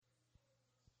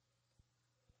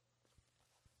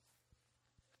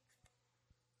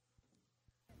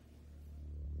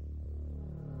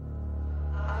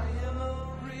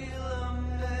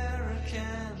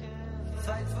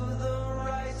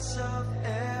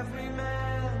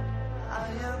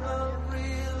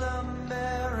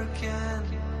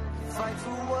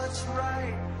what's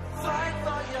right. Fight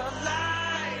for your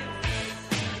life.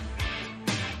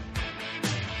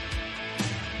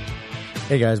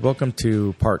 Hey guys, welcome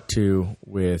to part 2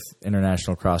 with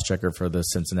international cross-checker for the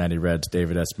Cincinnati Reds,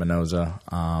 David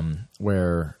Espinoza,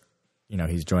 where,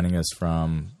 he's joining us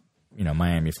from,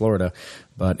 Miami, Florida.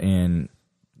 But in,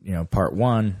 part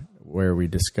 1, where we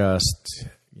discussed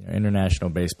international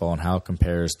baseball and how it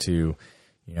compares to,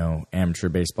 amateur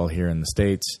baseball here in the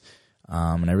States.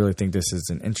 And I really think this is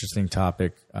an interesting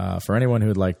topic for anyone who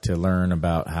would like to learn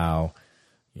about how,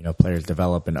 players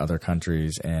develop in other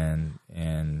countries and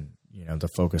the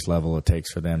focus level it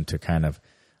takes for them to kind of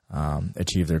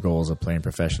achieve their goals of playing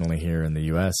professionally here in the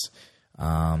U.S.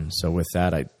 So with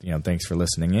that, thanks for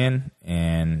listening in,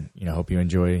 and hope you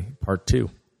enjoy part 2.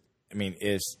 I mean,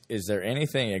 is there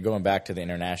anything, going back to the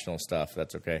international stuff?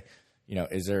 That's okay.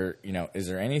 Is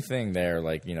there anything there,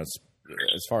 like,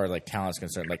 as far as like talent is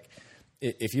concerned, like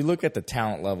if you look at the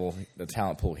talent level, the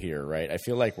talent pool here, right? I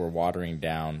feel like we're watering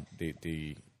down the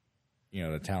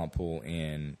talent pool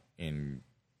in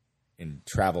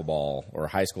travel ball or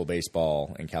high school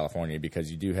baseball in California, because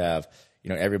you do have,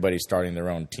 everybody's starting their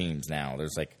own teams now.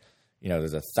 There's like,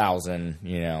 there's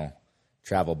 1,000,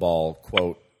 travel ball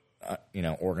quote,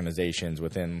 organizations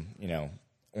within,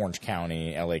 Orange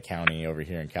County, LA County over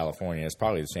here in California. It's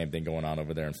probably the same thing going on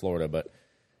over there in Florida. But,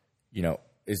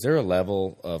 is there a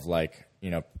level of like,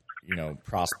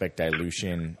 prospect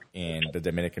dilution in the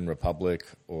Dominican Republic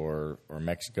or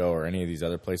Mexico or any of these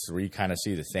other places where you kind of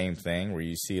see the same thing, where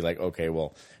you see like, okay,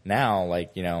 well now,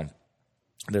 like,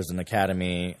 there's an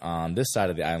academy on this side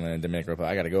of the island in Dominican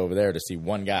Republic. I got to go over there to see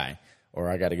one guy, or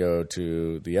I got to go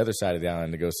to the other side of the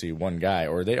island to go see one guy,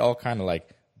 or they all kind of like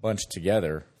bunched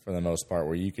together for the most part,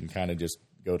 where you can kind of just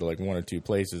go to like one or two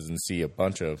places and see a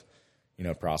bunch of,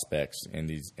 prospects in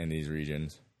these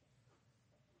regions.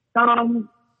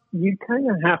 You kind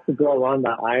of have to go around the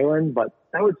island, but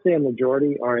I would say a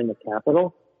majority are in the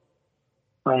capital.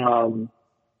 And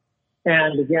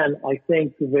again, I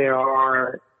think there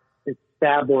are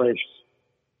established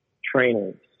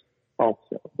trainers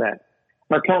also that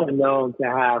are kind of known to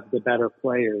have the better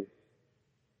players.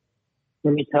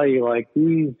 Let me tell you, like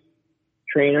these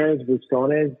trainers,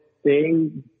 Buscones, they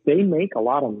make a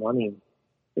lot of money.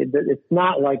 It's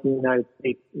not like the United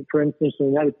States. For instance, in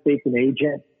the United States, an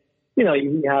agent,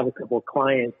 you have a couple of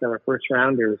clients that are first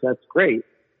rounders. That's great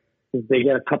because they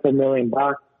get a couple $1 million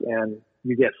and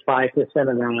you get 5% of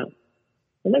that.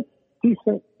 And that's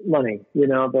decent money,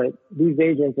 but these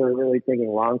agents are really thinking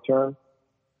long term.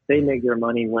 They make their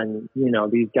money when,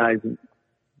 these guys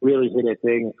really hit it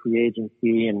big in free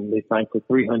agency and they sign for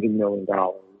 $300 million.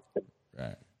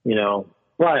 Right.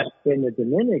 But in the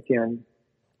Dominican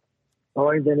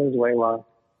or in Venezuela,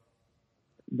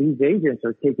 these agents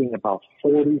are taking about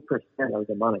 40% of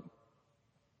the money.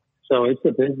 So it's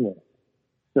a business.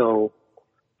 So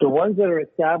the ones that are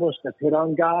established have hit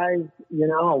on guys,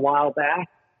 a while back,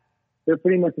 they're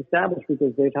pretty much established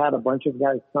because they've had a bunch of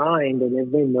guys signed and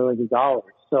they've made millions of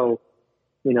dollars. So,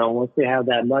 once they have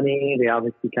that money, they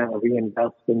obviously kind of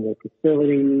reinvest in their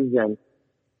facilities and,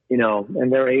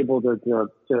 and they're able to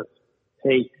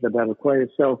take the better players.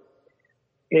 So,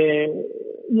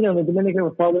 the Dominican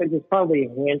Republic, there's probably a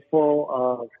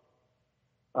handful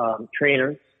of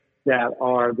trainers that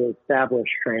are the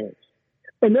established trainers.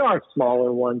 And there are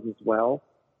smaller ones as well,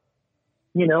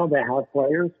 that have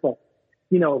players. But,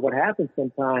 what happens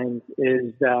sometimes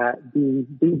is that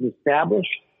these established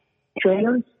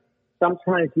trainers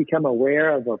sometimes become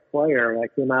aware of a player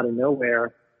that came out of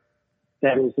nowhere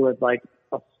that is with like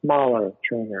a smaller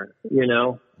trainer,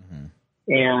 Mm-hmm.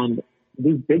 And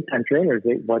these big time trainers,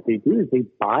 what they do is they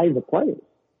buy the players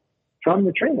from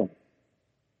the trainer.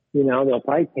 They'll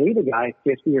probably pay the guy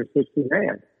 50 or 60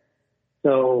 grand.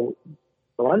 So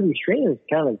a lot of these trainers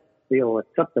kind of, they'll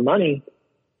accept the money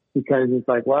because it's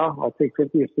like, well, I'll take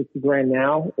 50 or 60 grand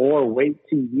now or wait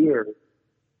 2 years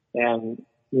and,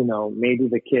 maybe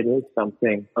the kid is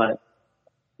something, but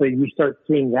you start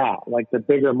seeing that, like the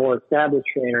bigger, more established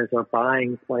trainers are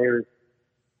buying players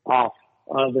off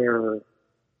other,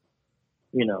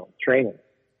 trainers.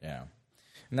 Yeah.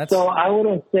 And so I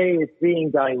wouldn't say it's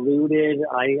being diluted.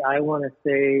 I want to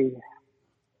say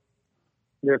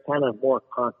they're kind of more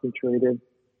concentrated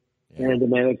in the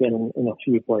Dominican in a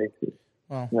few places.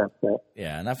 Well, that's it.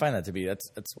 Yeah, and I find that to be I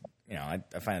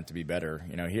find it to be better.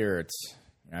 Here it's.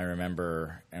 I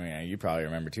remember. You probably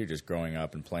remember too. Just growing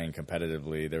up and playing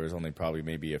competitively, there was only probably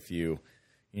maybe a few,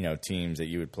 teams that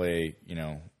you would play,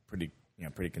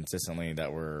 pretty consistently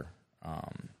that were,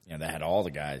 that had all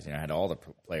the guys, had all the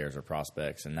players or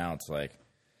prospects. And now it's like,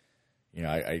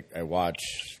 I watch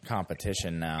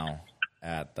competition now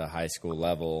at the high school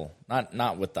level,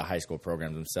 not with the high school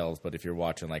programs themselves, but if you're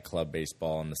watching like club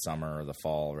baseball in the summer or the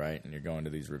fall, right, and you're going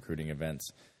to these recruiting events,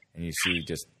 and you see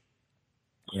just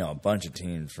a bunch of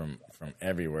teams from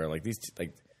everywhere. Like these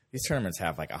tournaments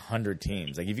have like 100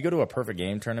 teams. Like if you go to a perfect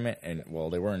game tournament, and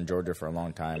they were in Georgia for a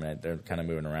long time, and they're kind of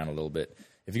moving around a little bit.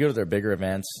 If you go to their bigger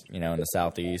events, in the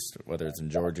Southeast, whether it's in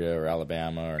Georgia or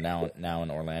Alabama or now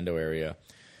in Orlando area,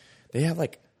 they have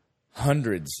like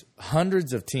hundreds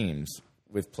of teams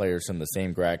with players from the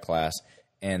same grad class,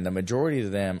 and the majority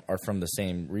of them are from the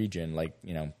same region, like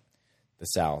the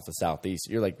South, the Southeast.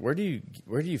 You're like, where do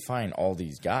you find all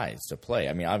these guys to play?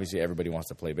 I mean, obviously everybody wants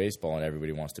to play baseball and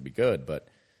everybody wants to be good, but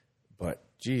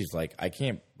geez, like I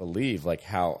can't believe like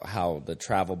how the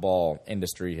travel ball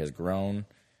industry has grown.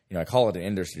 I call it an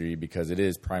industry because it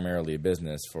is primarily a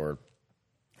business for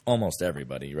almost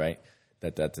everybody, right?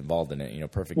 That's involved in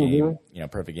it. Perfect Game,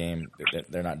 Perfect Game.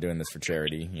 They're not doing this for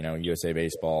charity. USA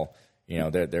Baseball.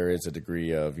 There is a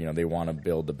degree of they want to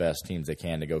build the best teams they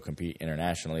can to go compete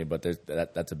internationally, but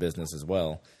that's a business as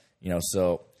well.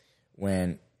 So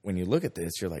when you look at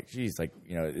this, you're like, geez, like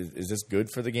is this good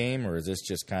for the game, or is this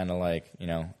just kind of like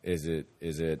is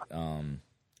it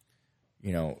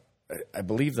I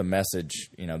believe the message,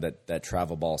 that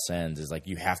travel ball sends is like,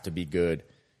 you have to be good.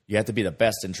 You have to be the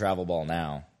best in travel ball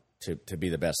now to be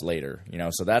the best later,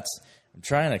 So I'm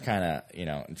trying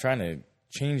to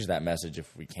change that message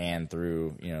if we can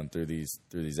through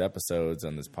these episodes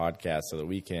on this podcast, so that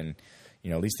we can,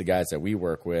 at least the guys that we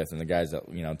work with and the guys that,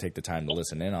 take the time to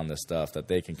listen in on this stuff, that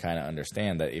they can kind of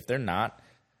understand that if they're not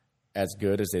as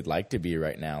good as they'd like to be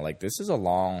right now, like this is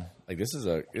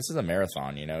a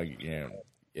marathon,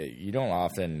 you don't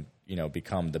often,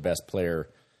 become the best player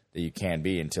that you can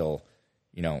be until,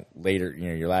 later,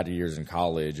 your latter years in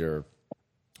college, or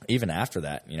even after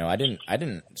that. I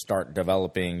didn't start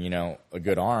developing, a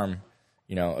good arm,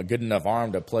 a good enough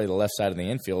arm to play the left side of the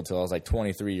infield till I was like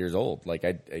 23 years old. Like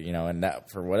and that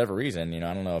for whatever reason,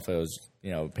 I don't know if it was,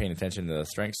 paying attention to the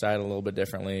strength side a little bit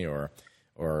differently, or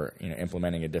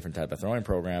implementing a different type of throwing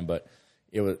program, but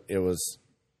it was,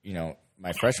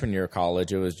 my freshman year of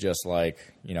college, it was just like,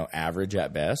 average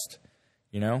at best,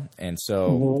 and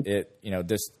so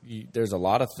there's a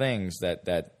lot of things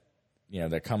that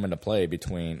come into play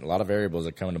between, a lot of variables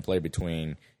that come into play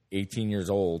between 18 years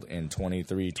old and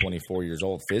 23, 24 years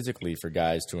old physically for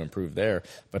guys to improve there.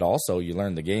 But also you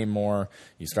learn the game more,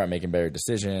 you start making better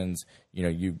decisions,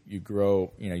 you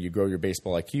grow your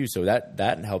baseball IQ. So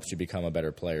that helps you become a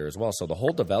better player as well. So the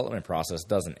whole development process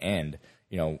doesn't end,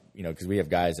 because we have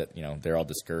guys that, they're all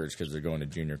discouraged because they're going to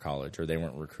junior college, or they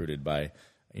weren't recruited by,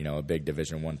 a big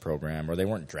Division I program, or they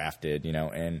weren't drafted,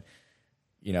 and,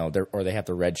 or they have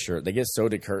to redshirt. They get so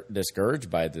discouraged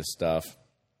by this stuff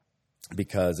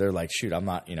because they're like, shoot, I'm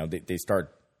not, they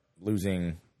start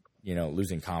losing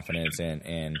confidence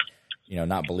and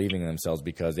not believing in themselves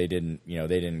because they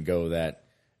didn't go that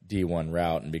D1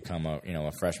 route and become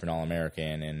a freshman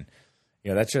All-American. And,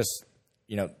 that's just,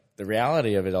 the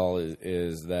reality of it all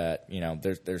is that,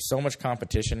 there's so much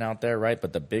competition out there, right?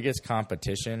 But the biggest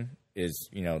competition is,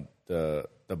 the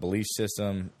belief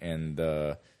system and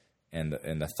the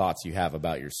thoughts you have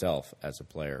about yourself as a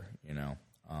player,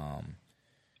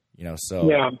 so,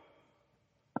 yeah.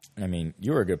 I mean,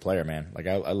 you were a good player, man. Like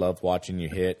I love watching you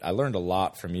hit. I learned a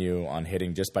lot from you on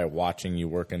hitting just by watching you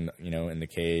work in the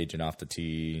cage and off the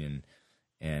tee,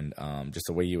 and just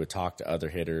the way you would talk to other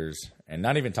hitters, and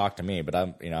not even talk to me, but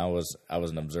I was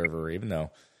an observer, even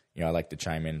though, I like to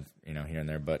chime in, here and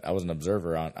there, but I was an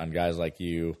observer on guys like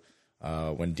you,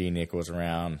 when D-Nick was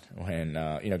around, when,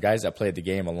 guys that played the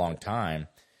game a long time.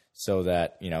 So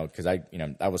that, because I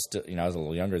was still, I was a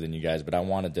little younger than you guys, but I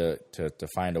wanted to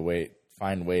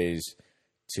find ways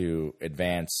to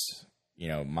advance,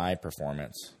 my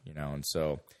performance, and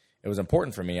so it was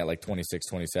important for me at like 26,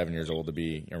 27 years old to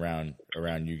be around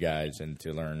you guys and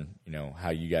to learn,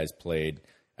 how you guys played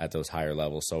at those higher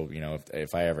levels. So,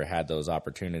 if I ever had those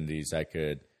opportunities, I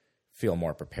could feel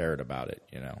more prepared about it,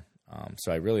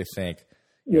 so I really think,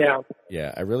 yeah,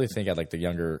 I really think at like the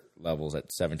younger levels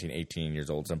at 17, 18 years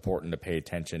old, it's important to pay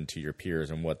attention to your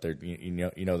peers and what they're,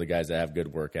 the guys that have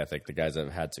good work ethic, the guys that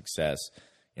have had success,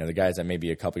 the guys that may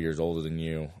be a couple years older than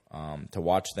you, to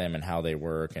watch them and how they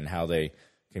work and how they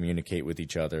communicate with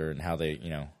each other and how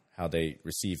they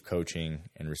receive coaching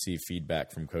and receive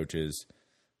feedback from coaches.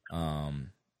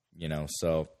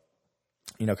 So,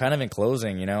 kind of in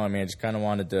closing, I just kind of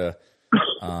wanted to,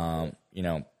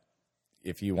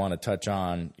 if you want to touch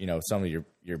on, some of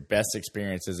your best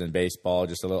experiences in baseball,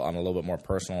 just on a little bit more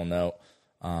personal note.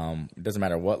 It doesn't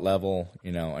matter what level,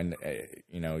 and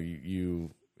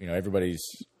everybody's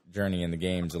journey in the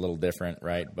game is a little different,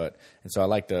 right? And so I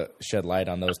like to shed light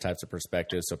on those types of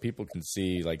perspectives so people can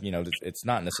see, like, it's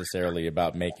not necessarily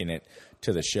about making it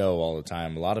to the show all the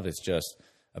time. A lot of it's just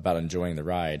about enjoying the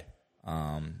ride.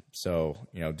 So,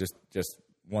 just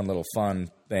one little fun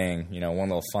thing, one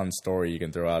little fun story you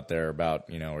can throw out there about,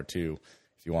 or two,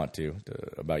 if you want to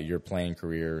about your playing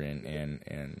career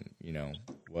and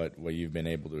what you've been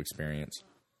able to experience.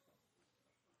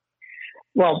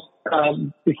 Well,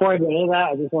 before I go into that,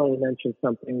 I just wanted to mention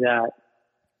something that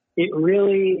it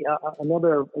really,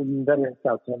 another veteran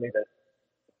scout told me this.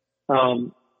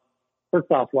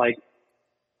 First off,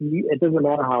 it doesn't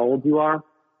matter how old you are.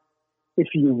 If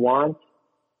you want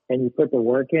and you put the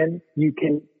work in, you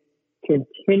can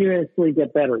continuously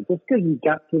get better. Just because you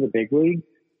got to the big league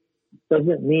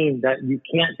doesn't mean that you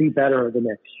can't be better the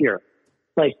next year.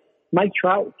 Like Mike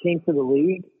Trout came to the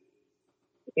league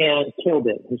and killed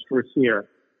it his first year.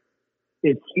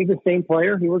 Is he the same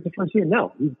player he was the first year?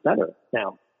 No, he's better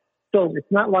now. So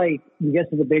it's not like you get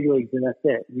to the big leagues and that's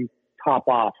it. You top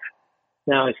off.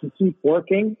 Now, if you keep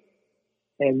working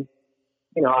and,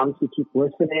 obviously keep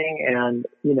listening and,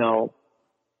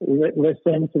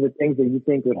 listen to the things that you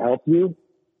think would help you,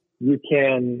 you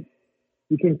can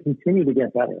continue to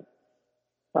get better.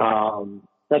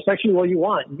 That's actually what you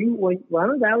want. When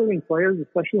I'm evaluating players,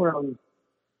 especially when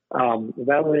I'm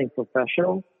evaluating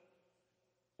professionals,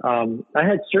 I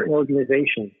had certain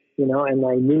organizations, and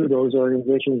I knew those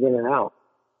organizations in and out.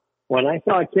 When I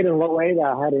saw a kid in low A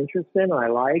that I had interest in or I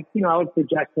liked, I would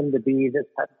project him to be this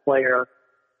type of player,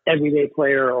 everyday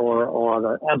player or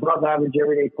the above average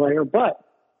everyday player. But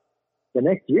the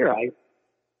next year I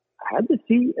had to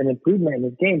see an improvement in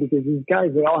his game because these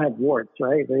guys, they all have warts,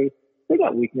 right? They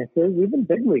got weaknesses, even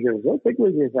big leaguers. Those big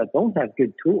leaguers that don't have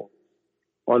good tools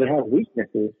or they have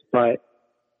weaknesses, but,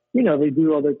 they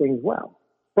do other things well.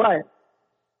 But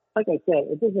like I said,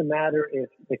 it doesn't matter if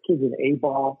the kid's an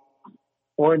A-ball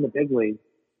or in the big league.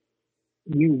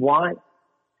 You want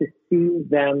to see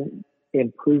them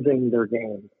improving their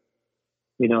game.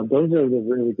 Those are the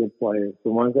really good players,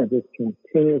 the ones that just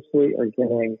continuously are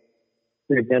getting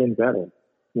better,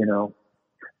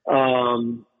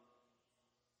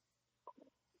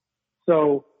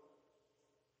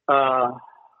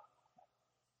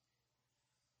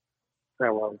 I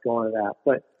was going to that,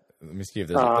 but let me see if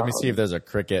there's a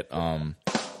cricket. No,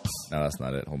 that's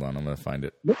not it. Hold on, I'm going to find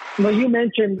it. Well, you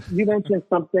mentioned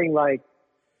something like,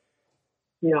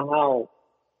 how,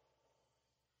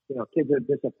 kids are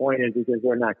disappointed because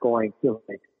they're not going to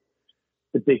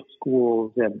the big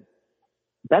schools, and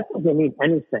that doesn't mean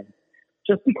anything.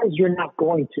 Just because you're not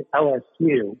going to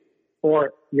LSU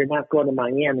or you're not going to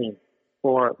Miami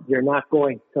or you're not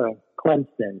going to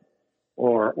Clemson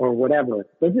or whatever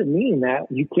doesn't mean that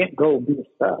you can't go be a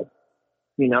stud.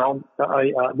 There's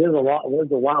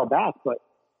a while back, but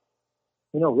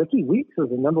Ricky Weeks was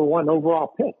the number 1 overall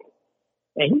pick,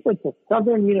 and he went to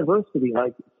Southern University.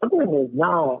 Like Southern is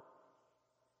now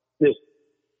this,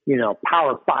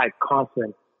 Power 5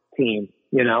 conference team.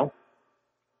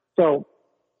 So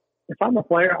if I'm a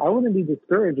player, I wouldn't be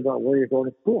discouraged about where you're going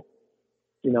to school.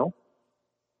 You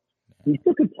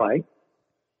still could play.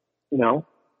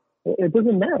 It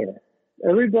doesn't matter.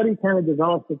 Everybody kind of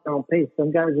develops at their own pace.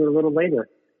 Some guys are a little later.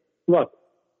 Look,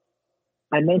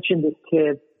 I mentioned this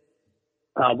kid,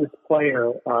 this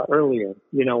player earlier,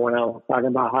 when I was talking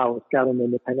about how I was scouting the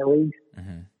independent leagues.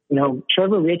 Mm-hmm.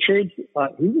 Trevor Richards,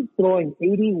 he was throwing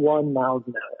 81 miles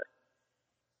an hour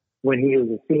when he was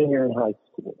a senior in high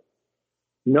school.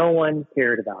 No one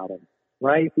cared about him,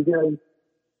 right? Because,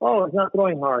 he's not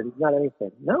throwing hard. He's not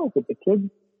anything. No, but the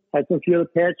kid had some field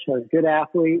pitch, was a good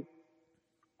athlete,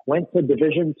 went to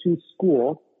Division II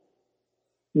school.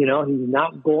 He's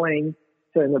not going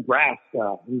to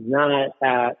Nebraska. He's not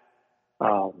at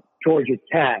Georgia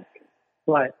Tech,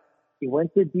 but he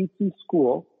went to D2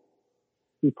 school.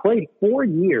 He played 4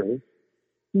 years.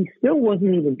 He still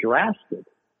wasn't even drafted,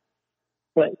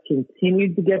 but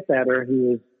continued to get better. He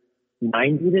was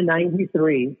 90 to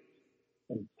 93.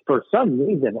 And for some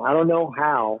reason, I don't know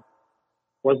how,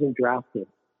 wasn't drafted,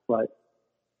 but,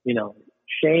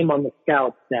 shame on the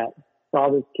scouts that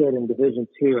saw this kid in Division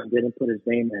II and didn't put his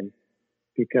name in,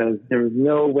 because there was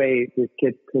no way this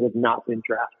kid could have not been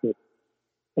drafted.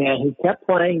 And he kept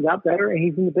playing, got better, and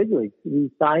he's in the big leagues.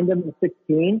 We signed him in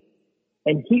 16,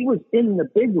 and he was in the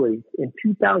big leagues in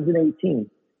 2018.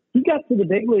 He got to the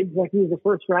big leagues like he was a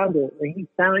first rounder, and he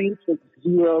signed for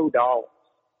 $0.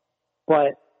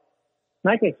 But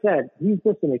like I said, he's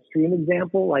just an extreme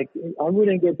example. Like, I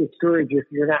wouldn't get discouraged if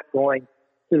you're not going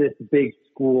to this big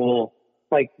school.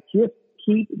 Like, just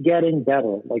keep getting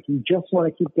better. Like, you just want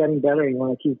to keep getting better and you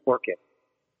want to keep working.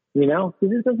 You know,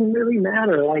 because it doesn't really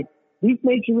matter. Like these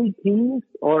major league teams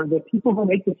or the people who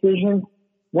make decisions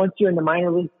once you're in the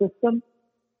minor league system,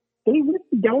 they really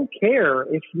don't care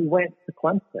if you went to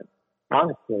Clemson,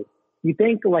 honestly. You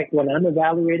think like when I'm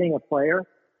evaluating a player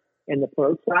in the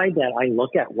pro side that I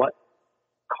look at what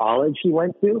college he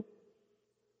went to?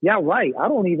 Yeah, right. I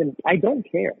don't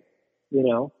care, you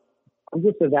know. I'm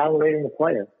just evaluating the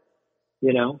player,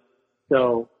 you know.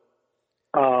 So,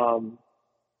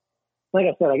 like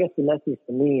I said, I guess the message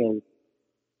to me is,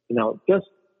 you know, just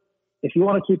if you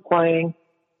want to keep playing,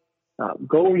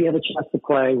 go where you have a chance to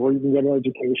play, where you can get an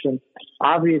education.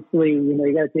 Obviously, you know,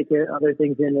 you got to take other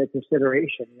things into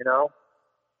consideration, you know.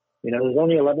 You know, there's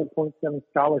only 11.7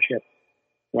 scholarships,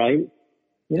 right?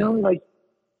 You know, like,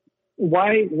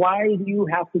 why do you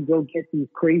have to go get these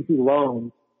crazy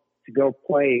loans to go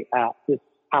play at this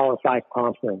Power 5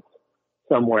 conference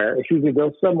somewhere? If you could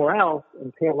go somewhere else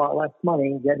and pay a lot less money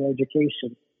and get an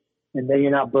education, and then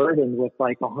you're not burdened with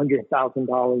like $100,000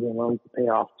 in loans to pay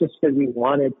off just because you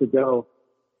wanted to go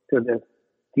to this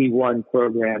D1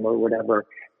 program or whatever.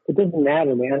 It doesn't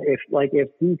matter, man. If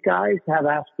these guys have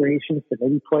aspirations to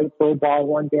maybe play pro ball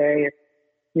one day,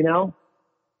 you know,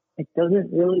 it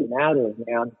doesn't really matter,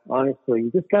 man. Honestly,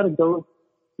 you just got to go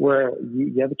where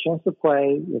you have a chance to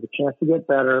play, you have a chance to get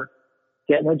better,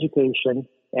 get an education,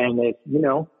 and if, you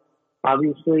know,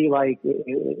 obviously, like,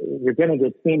 you're going to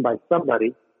get seen by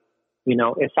somebody. You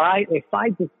know, if I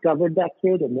discovered that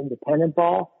kid in independent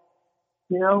ball,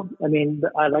 you know, I mean,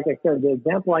 like I said, the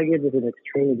example I gave is an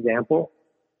extreme example,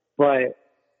 but,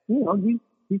 you know,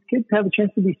 these kids have a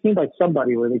chance to be seen by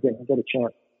somebody where they get a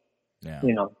chance,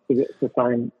 you know, to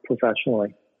sign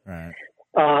professionally. Right.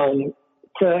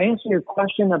 To answer your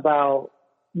question about,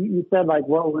 you said like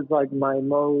what was like my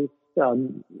most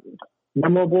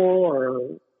memorable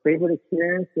or favorite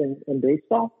experience in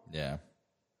baseball? Yeah.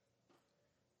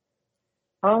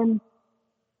 I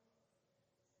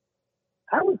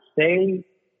would say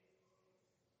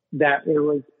that it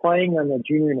was playing on the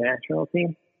junior national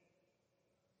team.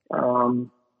 You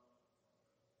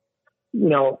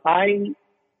know, I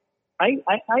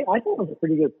thought I was a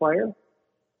pretty good player,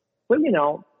 but you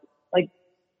know, like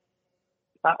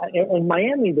in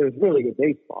Miami, there's really good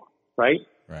baseball, right?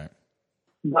 Right.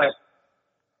 But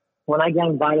when I got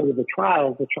invited to the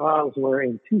trials were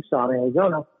in Tucson,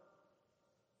 Arizona.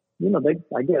 You know,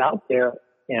 I get out there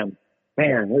and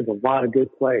man, there's a lot of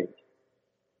good players.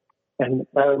 And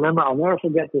I remember, I'll never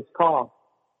forget this call.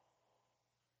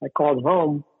 I called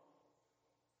home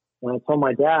and I told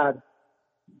my dad,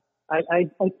 I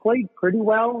played pretty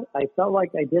well. I felt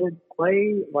like I didn't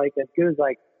play like as good as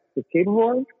I was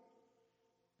capable of.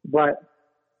 But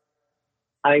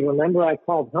I remember I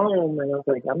called home and I was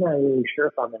like, I'm not really sure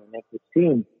if I'm going to make this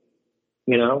team.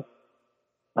 You know,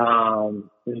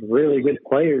 there's really good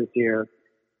players here.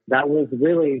 That was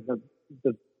really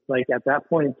the like at that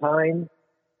point in time,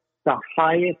 the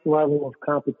highest level of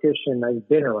competition I've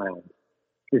been around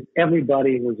because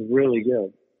everybody was really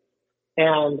good.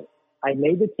 And I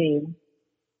made the team.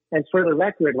 And for the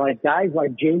record, like guys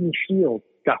like Jamie Shields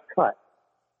got cut.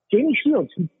 Jamie Shields,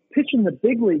 who pitched in the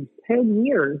big leagues 10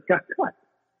 years, got cut.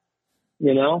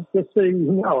 You know, just so you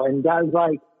know. And guys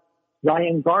like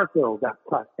Ryan Garfield got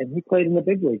cut, and he played in the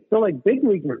big leagues. So like big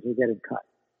leaguers are getting cut,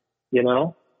 you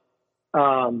know.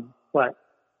 But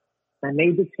I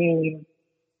made the team.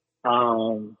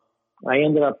 I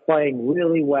ended up playing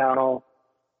really well.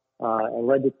 I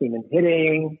led the team in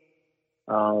hitting.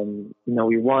 You know,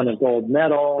 we won a gold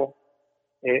medal.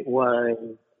 It was,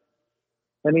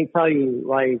 let me tell you,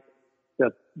 like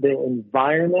the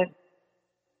environment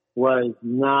was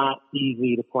not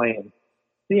easy to play in.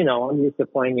 You know, I'm used to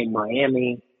playing in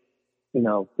Miami, you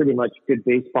know, pretty much good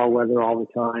baseball weather all the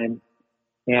time.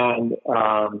 And,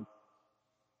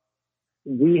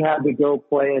 we had to go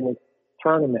play in a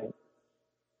tournament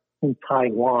in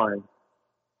Taiwan.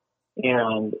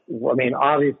 And I mean,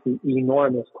 obviously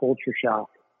enormous culture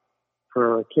shock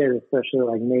for a kid, especially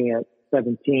like me at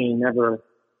 17,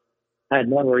 had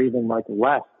never even like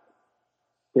left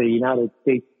the United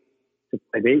States to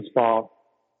play baseball.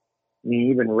 I mean,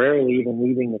 even rarely even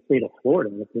leaving the state of Florida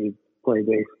to play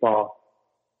baseball.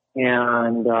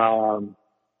 And,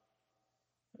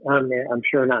 I'm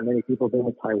sure not many people have been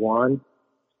to Taiwan,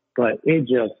 but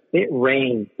it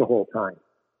rains the whole time.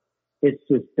 It's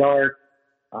just dark.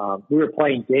 We were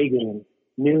playing day games,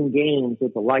 noon games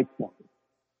with the lights on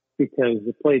because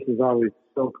the place is always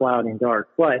so cloudy and dark.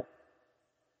 But,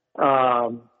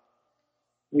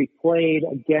 we played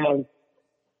against,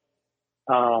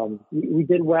 we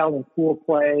did well in pool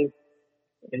play.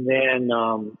 And then,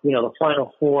 you know, the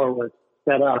Final Four was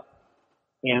set up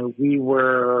and we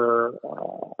were,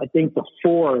 I think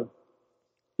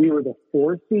we were the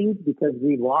 4 seed because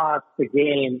we lost the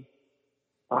game.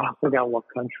 I forgot what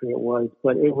country it was,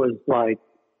 but it was like,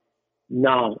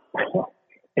 no,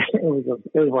 it was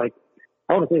like,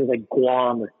 I want to say it was like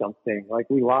Guam or something. Like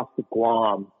we lost to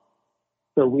Guam.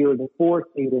 So we were the 4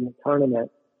 seed in the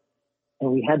tournament,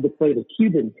 and we had to play the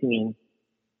Cuban team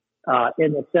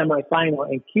in the semifinal.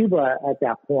 And Cuba at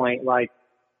that point, like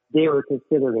they were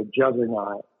considered a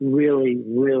juggernaut, really,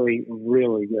 really,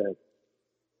 really good.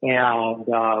 And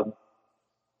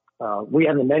we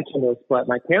haven't mentioned this, but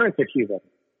my parents are Cuban.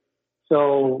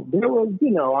 So there was,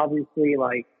 obviously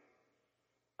like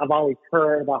I've always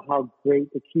heard about how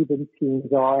great the Cuban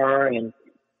teams are and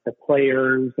the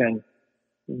players, and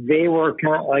they were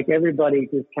kind of like everybody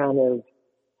just kind of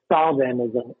saw them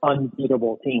as an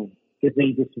unbeatable team because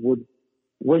they just would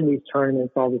win these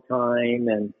tournaments all the time,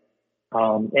 and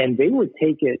they would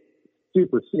take it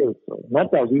super seriously.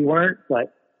 Not that we weren't,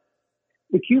 but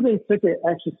the Cubans took it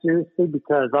extra seriously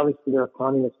because obviously they're a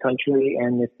communist country,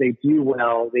 and if they do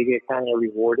well, they get kind of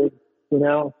rewarded,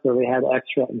 so they had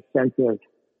extra incentive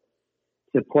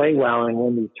to play well and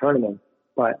win these tournaments.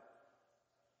 But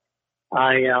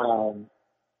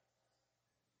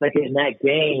like in that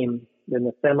game, in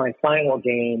the semifinal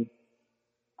game,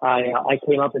 I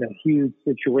came up in a huge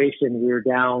situation. We were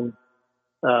down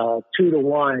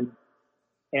 2-1,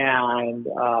 and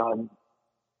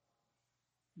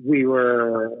we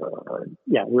were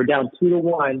down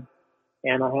 2-1,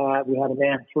 and we had a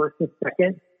man first and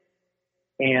second,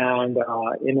 and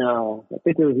I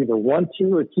think it was either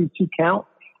 1-2 or 2-2 count.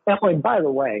 And by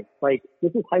the way, like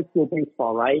this is high school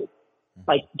baseball, right?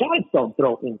 Like guys don't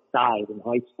throw inside in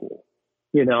high school,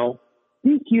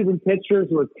 These Cuban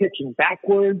pitchers were pitching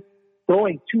backwards,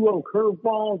 throwing 2-0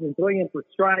 curveballs and throwing in for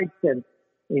strikes, and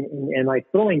like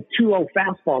throwing 2-0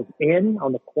 fastballs in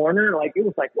on the corner. Like it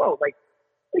was like, whoa, like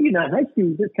in high school,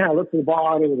 you just kind of look for the ball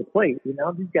out over the plate. These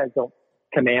guys don't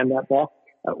command that ball.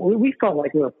 We felt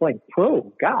like we were playing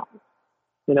pro guys,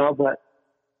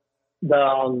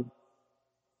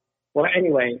 but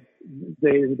anyway,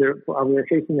 we were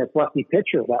facing this lefty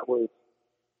pitcher that was,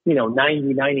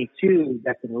 90, 92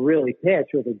 that can really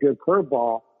pitch with a good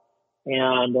curveball.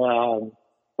 And,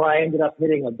 I ended up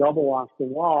hitting a double off the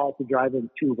wall to drive in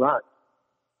 2 runs.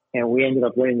 And we ended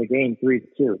up winning the game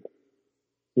 3-2.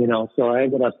 So I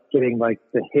ended up getting like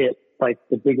the hit, like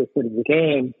the biggest hit of the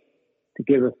game to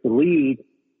give us the lead.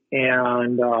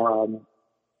 And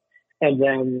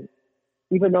then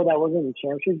even though that wasn't a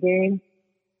championship game,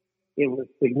 it was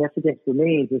significant for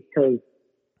me just because,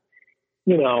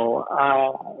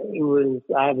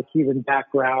 I have a Cuban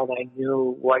background. I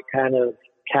knew what kind of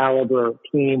caliber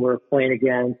team we're playing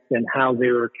against and how they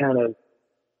were kind of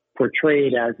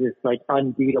portrayed as this like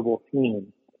unbeatable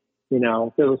team.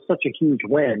 So it was such a huge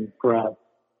win for us.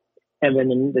 And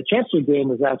then the championship game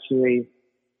was actually,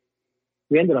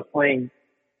 we ended up playing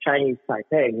Chinese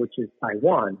Taipei, which is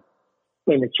Taiwan,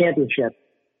 in the championship.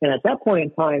 And at that point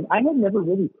in time, I had never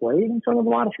really played in front of a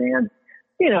lot of fans.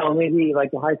 Maybe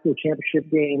like the high school championship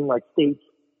game, like states,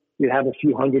 you'd have a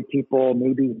few hundred people,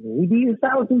 maybe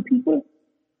 1,000 people.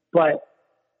 But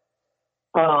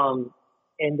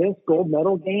in this gold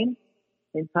medal game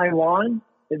in Taiwan,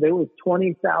 there was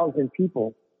 20,000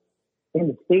 people in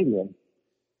the stadium.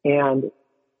 And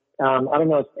I don't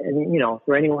know if,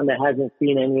 for anyone that hasn't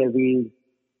seen any of these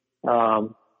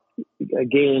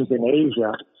games in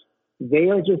Asia, they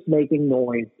are just making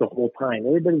noise the whole time.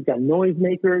 Everybody's got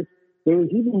noisemakers. There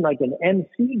was even like an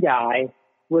MC guy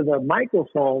with a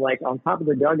microphone like on top of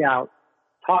the dugout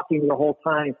talking the whole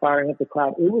time, firing up the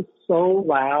crowd. It was so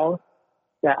loud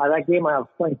that that game I was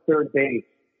playing third base,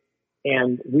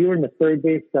 and we were in the third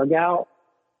base dugout,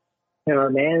 and our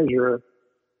manager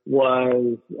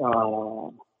was,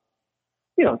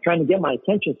 trying to get my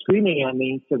attention, screaming at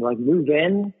me to like move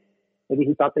in. Maybe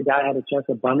he thought the guy had a chance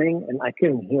of bunting, and I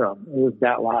couldn't hear him. It was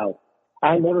that loud.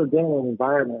 I've never been in an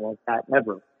environment like that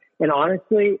ever. And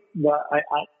honestly, I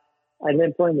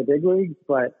didn't play in the big leagues,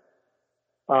 but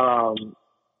I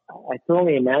can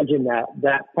only imagine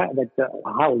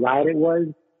how loud it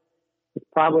was. It's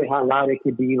probably how loud it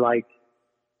could be like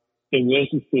in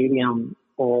Yankee Stadium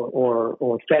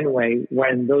or Fenway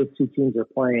when those two teams are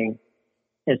playing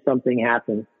and something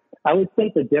happens. I would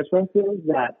think the difference is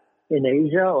that in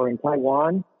Asia or in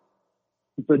Taiwan,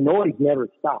 the noise never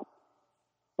stopped.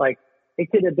 Like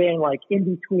it could have been like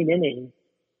in between innings,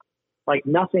 like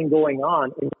nothing going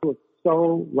on. It was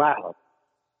so loud.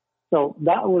 So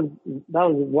that was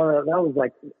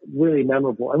like really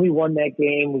memorable. And we won that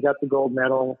game. We got the gold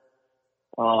medal.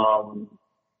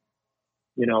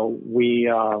 We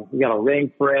got a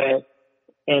ring for it.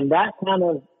 And that kind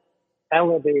of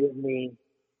elevated me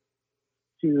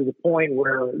to the point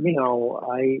where,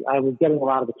 I was getting a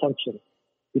lot of attention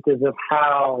because of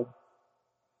how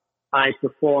I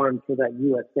performed for that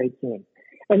USA team.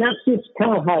 And that's just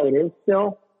kind of how it is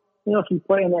still. If you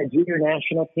play on that junior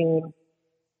national team,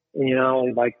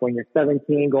 like when you're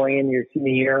 17 going into your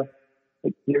senior year,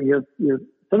 you're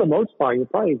for the most part, you're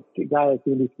probably a guy that's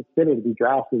going to be considered to be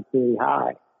drafted pretty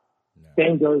high. Yeah.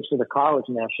 Same goes for the college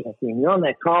national team. You're on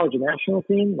that college national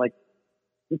team, like,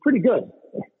 you're pretty good,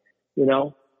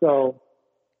 So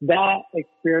that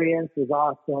experience was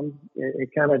awesome. It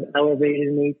kind of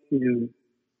elevated me to,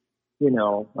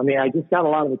 I just got a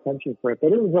lot of attention for it,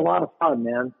 but it was a lot of fun,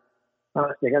 man.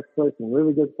 Honestly, I got to play some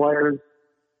really good players,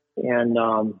 and,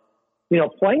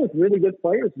 playing with really good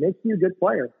players makes you a good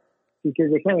player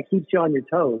because it kind of keeps you on your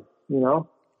toes, Yeah.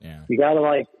 You got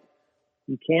to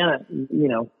you can't,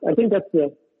 I think that's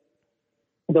the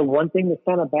one thing that's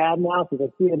kind of bad now because I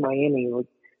see it in Miami.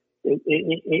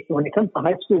 When it comes to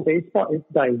high school baseball, it's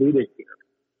diluted here.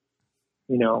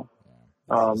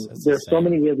 There's so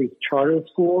many of these charter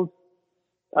schools.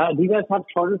 Do you guys have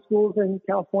charter schools in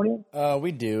California?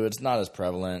 We do. It's not as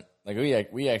prevalent. Like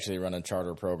we actually run a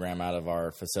charter program out of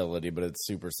our facility, but it's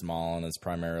super small and it's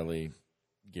primarily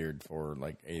geared for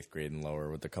like 8th grade and lower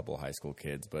with a couple of high school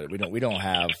kids. But we don't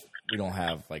have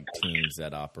like teams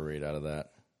that operate out of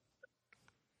that.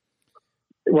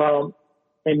 Well,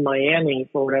 in Miami,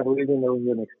 for whatever reason, there was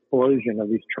an explosion of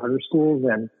these charter schools,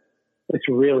 and it's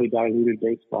really diluted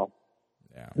baseball.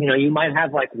 Yeah. You might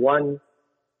have like one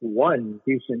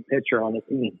decent pitcher on a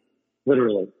team,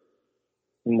 literally,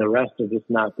 and the rest are just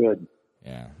not good.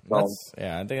 Yeah, so,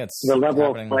 I think that's the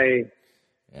level of play.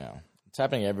 Yeah, it's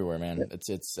happening everywhere, man.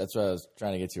 It's that's what I was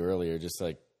trying to get to earlier. Just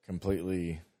like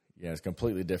completely, it's a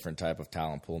completely different type of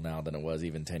talent pool now than it was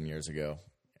even 10 years ago.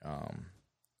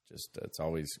 It's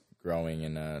always growing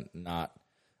in a not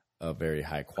a very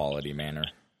high quality manner.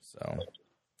 So,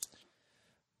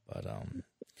 but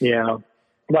yeah,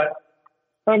 but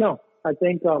I don't know. I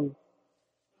think to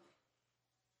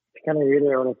kind of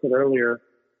reiterate what I said earlier,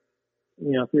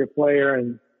 if you're a player,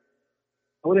 and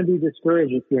I wouldn't be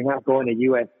discouraged if you're not going to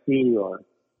USC or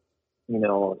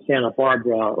Santa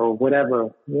Barbara or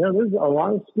whatever. There's a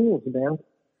lot of schools, man.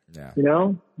 Yeah.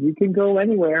 You can go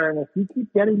anywhere, and if you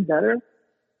keep getting better,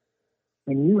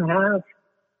 and you have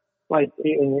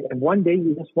and one day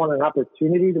you just want an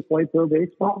opportunity to play pro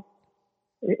baseball,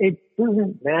 it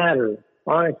doesn't matter,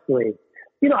 honestly.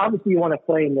 Obviously you want to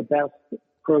play in the best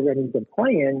program you can play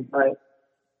in, but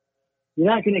you're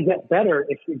not going to get better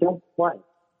if you don't play.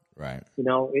 Right.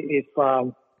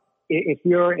 If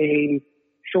you're a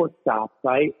shortstop,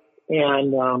 right,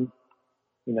 and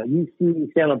you see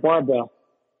Santa Barbara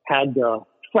had the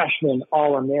freshman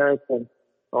All-American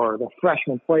or the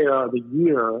freshman player of the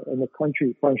year in the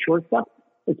country playing shortstop,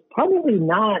 it's probably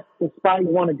not the spot you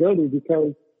want to go to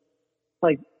because,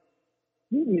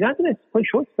 you're not going to play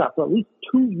shortstop for at least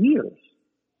 2 years.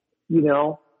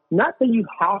 Not that you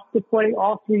have to play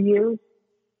all 3 years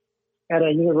at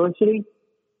a university,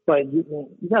 but you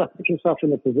got to put yourself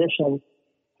in the position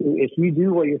to, if you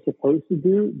do what you're supposed to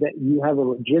do, that you have a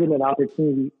legitimate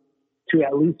opportunity to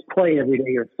at least play every day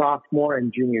your sophomore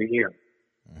and junior year.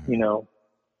 Mm-hmm.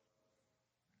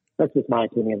 That's just my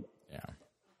opinion. Yeah.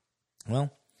 Well,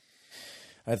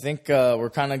 I think we're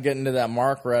kind of getting to that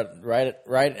mark. We're at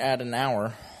right at an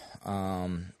hour,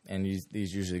 and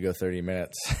these usually go 30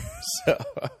 minutes. So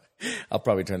I'll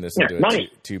probably turn this into a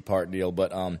two-part deal.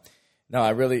 But no,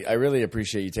 I really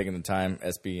appreciate you taking the time,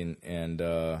 SB, and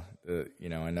I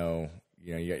know you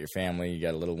got your family, you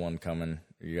got a little one coming,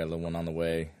 you got a little one on the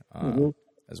way,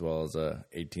 as well as a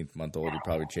 18-month-old you're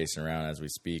probably chasing around as we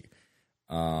speak.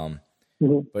 But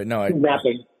no,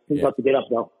 exactly. He's about to get up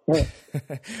though.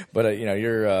 But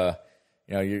you're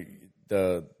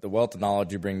the wealth of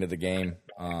knowledge you bring to the game.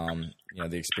 The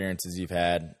experiences you've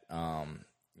had.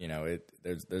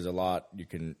 There's a lot you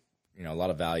can, a lot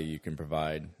of value you can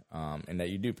provide, and that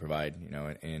you do provide,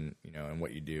 in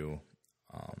what you do,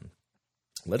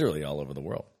 literally all over the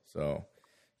world. So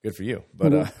good for you.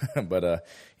 But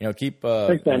keep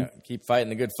keep fighting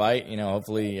the good fight.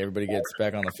 Hopefully everybody gets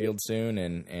back on the field soon,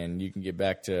 and you can get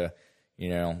back to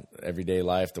everyday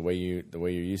life the way you're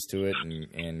used to it,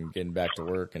 and getting back to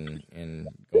work and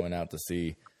going out to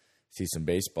see some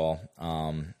baseball.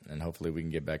 And hopefully we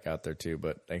can get back out there too.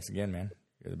 But thanks again, man.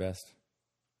 You're the best.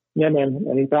 Yeah, man.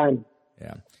 Anytime.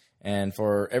 Yeah. And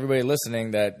for everybody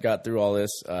listening that got through all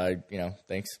this,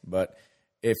 thanks. But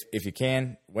if you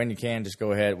can, when you can, just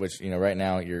go ahead, which, right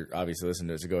now you're obviously listening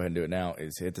to it, so go ahead and do it now,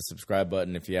 is hit the subscribe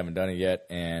button if you haven't done it yet,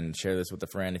 and share this with a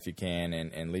friend if you can,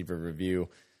 and leave a review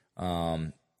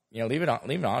Leave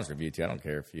an honest review too. I don't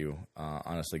care if you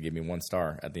honestly give me 1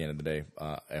 star at the end of the day.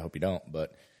 I hope you don't,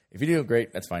 but if you do,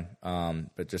 great, that's fine.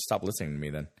 But just stop listening to me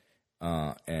then,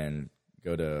 and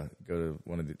go to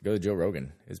Joe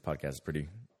Rogan. His podcast is pretty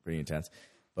intense.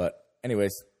 But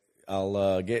anyways,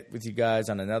 I'll get with you guys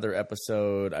on another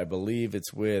episode. I believe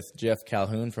it's with Jeff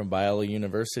Calhoun from Biola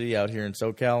University out here in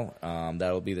SoCal.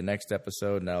 That'll be the next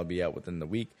episode, and that'll be out within the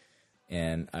week.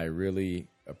 And I really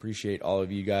appreciate all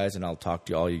of you guys, and I'll talk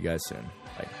to all you guys soon.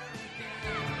 Bye.